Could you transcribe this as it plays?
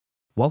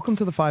Welcome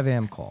to the 5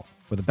 a.m. call,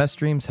 where the best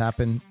dreams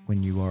happen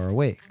when you are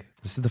awake.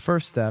 This is the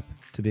first step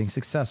to being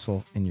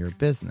successful in your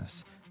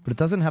business, but it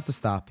doesn't have to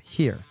stop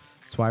here.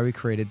 That's why we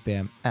created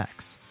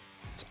BAMX.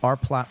 It's our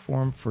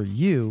platform for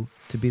you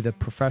to be the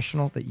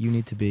professional that you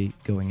need to be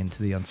going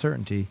into the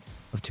uncertainty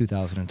of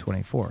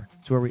 2024.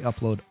 It's where we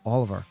upload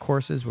all of our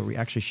courses, where we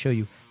actually show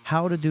you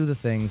how to do the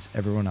things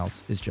everyone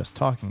else is just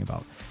talking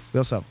about. We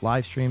also have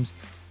live streams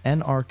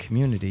and our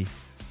community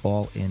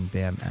all in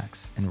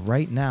BAMX. And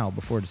right now,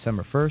 before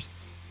December 1st,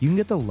 you can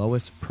get the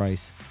lowest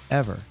price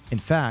ever. In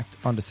fact,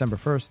 on December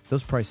 1st,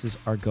 those prices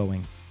are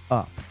going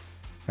up.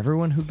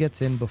 Everyone who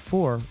gets in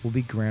before will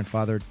be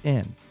grandfathered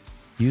in.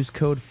 Use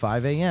code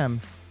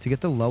 5am to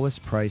get the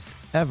lowest price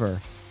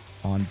ever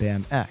on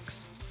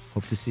BAMX.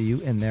 Hope to see you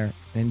in there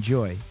and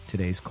enjoy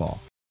today's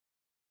call.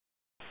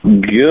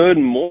 Good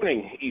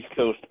morning, East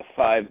Coast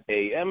 5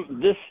 a.m.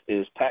 This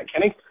is Pat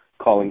Kenny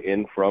calling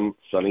in from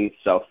sunny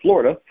South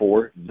Florida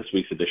for this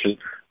week's edition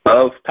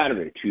of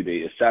Saturday. Today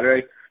is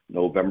Saturday,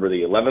 November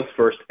the 11th.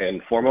 First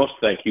and foremost,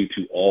 thank you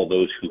to all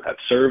those who have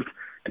served,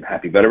 and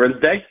happy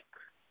Veterans Day.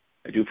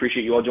 I do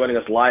appreciate you all joining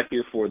us live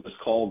here for this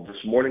call this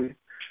morning.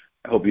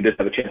 I hope you did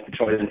have a chance to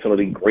join in some of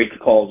the great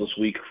calls this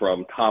week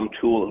from Tom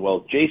Toole as well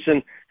as Jason.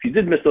 If you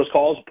did miss those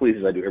calls, please,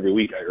 as I do every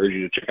week, I urge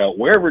you to check out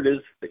wherever it is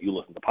that you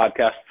listen to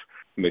podcasts.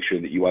 Make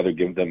sure that you either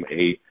give them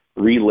a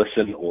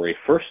re-listen or a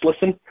first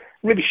listen.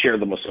 Maybe share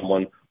them with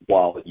someone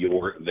while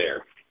you're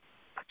there.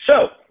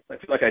 So I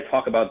feel like I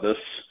talk about this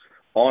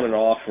on and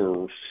off,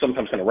 or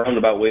sometimes kind of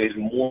roundabout ways,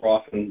 more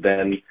often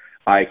than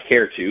I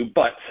care to.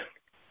 But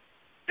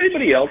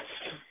anybody else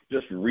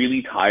just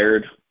really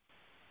tired,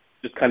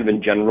 just kind of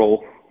in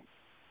general,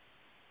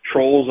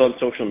 trolls on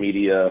social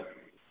media,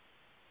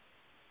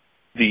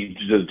 the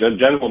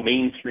general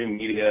mainstream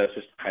media is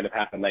just kind of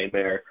half a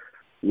nightmare.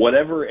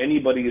 Whatever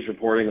anybody is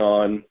reporting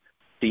on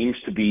seems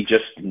to be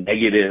just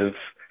negative.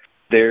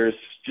 There's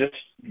just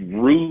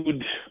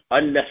rude,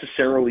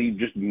 unnecessarily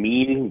just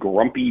mean,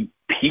 grumpy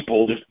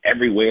people just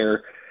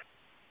everywhere.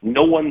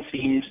 No one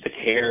seems to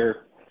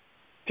care.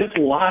 Just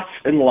lots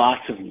and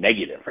lots of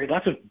negative, right?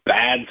 Lots of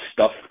bad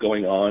stuff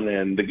going on.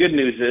 And the good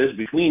news is,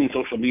 between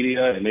social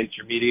media and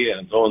mainstream media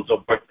and so on and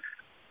so forth,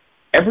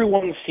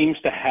 everyone seems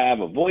to have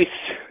a voice.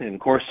 And,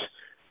 of course,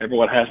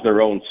 everyone has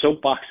their own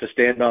soapbox to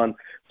stand on.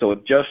 So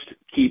it just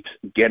keeps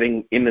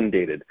getting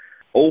inundated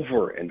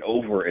over and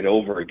over and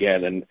over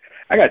again. And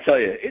I got to tell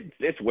you,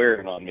 it's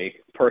wearing on me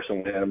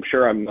personally, and I'm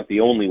sure I'm not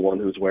the only one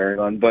who's wearing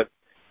on, but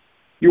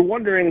you're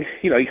wondering,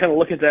 you kind of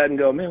look at that and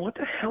go, man, what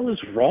the hell is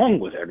wrong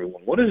with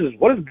everyone? What is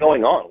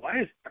going on?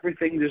 Why is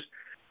everything just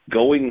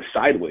going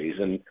sideways?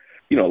 And,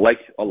 like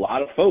a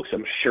lot of folks,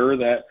 I'm sure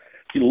that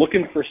you're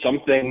looking for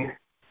something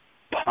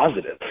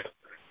positive.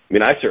 I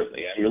mean, I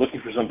certainly am. You're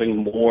looking for something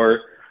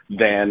more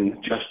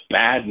than just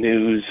bad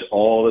news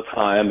all the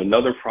time,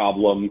 another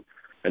problem,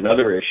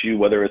 another issue,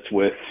 whether it's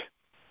with,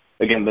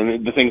 again,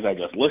 the things I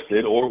just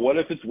listed, or what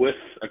if it's with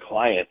a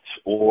client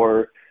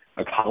or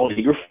a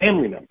colleague or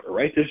family member,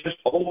 right? There's just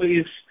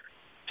always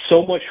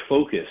so much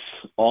focus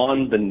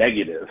on the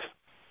negative.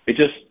 It's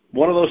just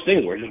one of those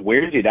things where it just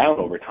wears you down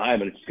over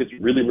time, and it gets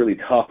really, really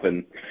tough.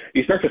 And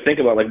you start to think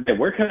about, like, man,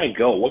 where can I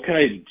go? What can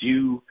I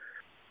do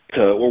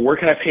or where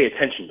can I pay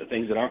attention to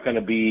things that aren't going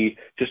to be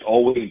just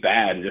always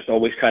bad and just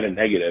always kind of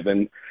negative?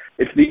 And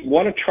if you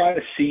want to try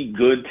to see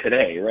good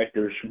today, right,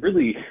 there's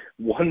really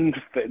one,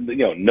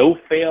 no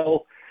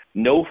fail,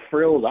 no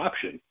frills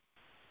option.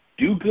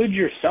 Do good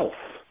yourself.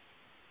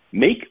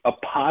 Make a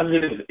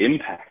positive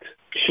impact.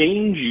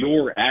 Change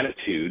your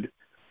attitude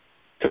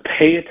to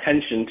pay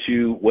attention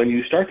to when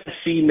you start to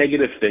see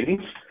negative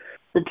things.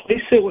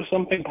 Replace it with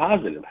something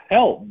positive.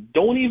 Hell,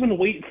 don't even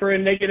wait for a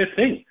negative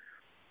thing.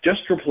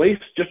 Just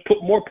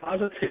put more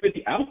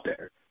positivity out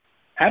there.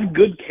 Have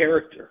good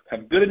character,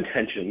 have good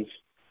intentions,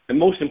 and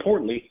most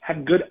importantly,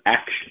 have good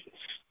actions.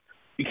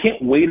 You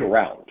can't wait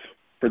around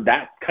for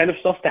that kind of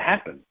stuff to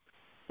happen.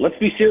 Let's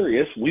be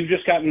serious. We've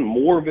just gotten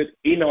more of it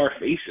in our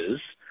faces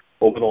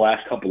over the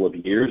last couple of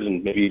years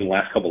and maybe even the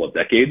last couple of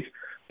decades,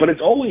 but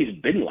it's always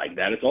been like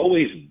that. It's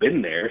always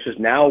been there. It's just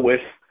now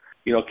with,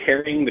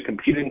 carrying the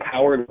computing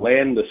power to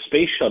land the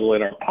space shuttle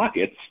in our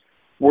pockets,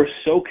 we're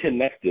so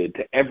connected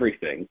to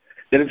everything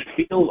that it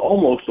feels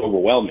almost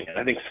overwhelming. And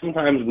I think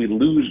sometimes we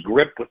lose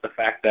grip with the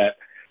fact that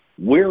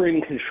we're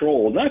in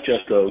control, not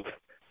just of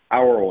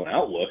our own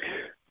outlook,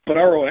 but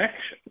our own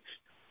actions.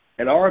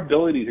 And our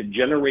ability to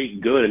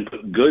generate good and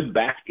put good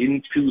back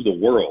into the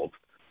world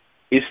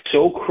is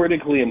so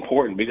critically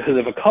important, because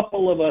if a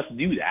couple of us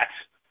do that,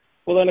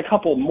 well, then a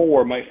couple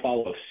more might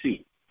follow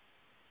suit.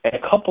 And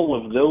a couple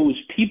of those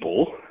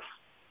people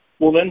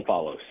will then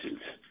follow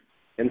suit,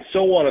 and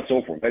so on and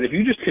so forth. And if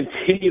you just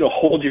continue to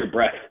hold your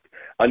breath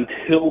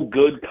until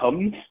good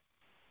comes,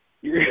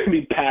 you're going to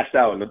be passed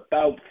out in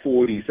about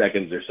 40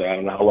 seconds or so. I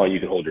don't know how long you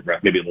can hold your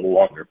breath, maybe a little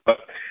longer. But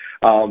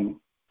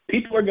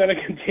people are going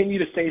to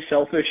continue to stay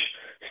selfish,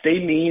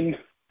 stay mean,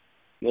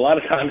 a lot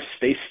of times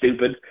stay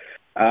stupid.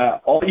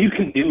 All you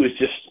can do is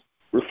just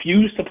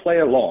refuse to play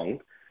along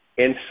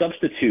and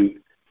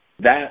substitute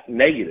that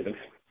negative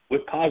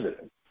with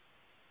positive.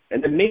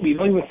 And then maybe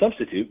don't even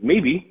substitute.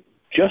 Maybe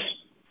just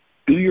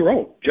do your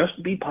own.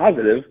 Just be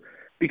positive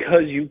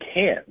because you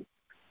can.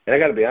 And I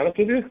got to be honest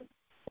with you,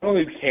 not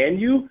only can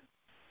you,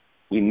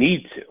 we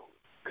need to,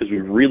 because we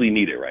really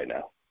need it right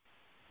now.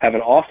 Have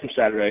an awesome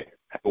Saturday.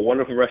 Have a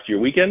wonderful rest of your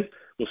weekend.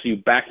 We'll see you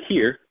back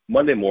here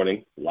Monday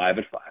morning, live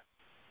at 5.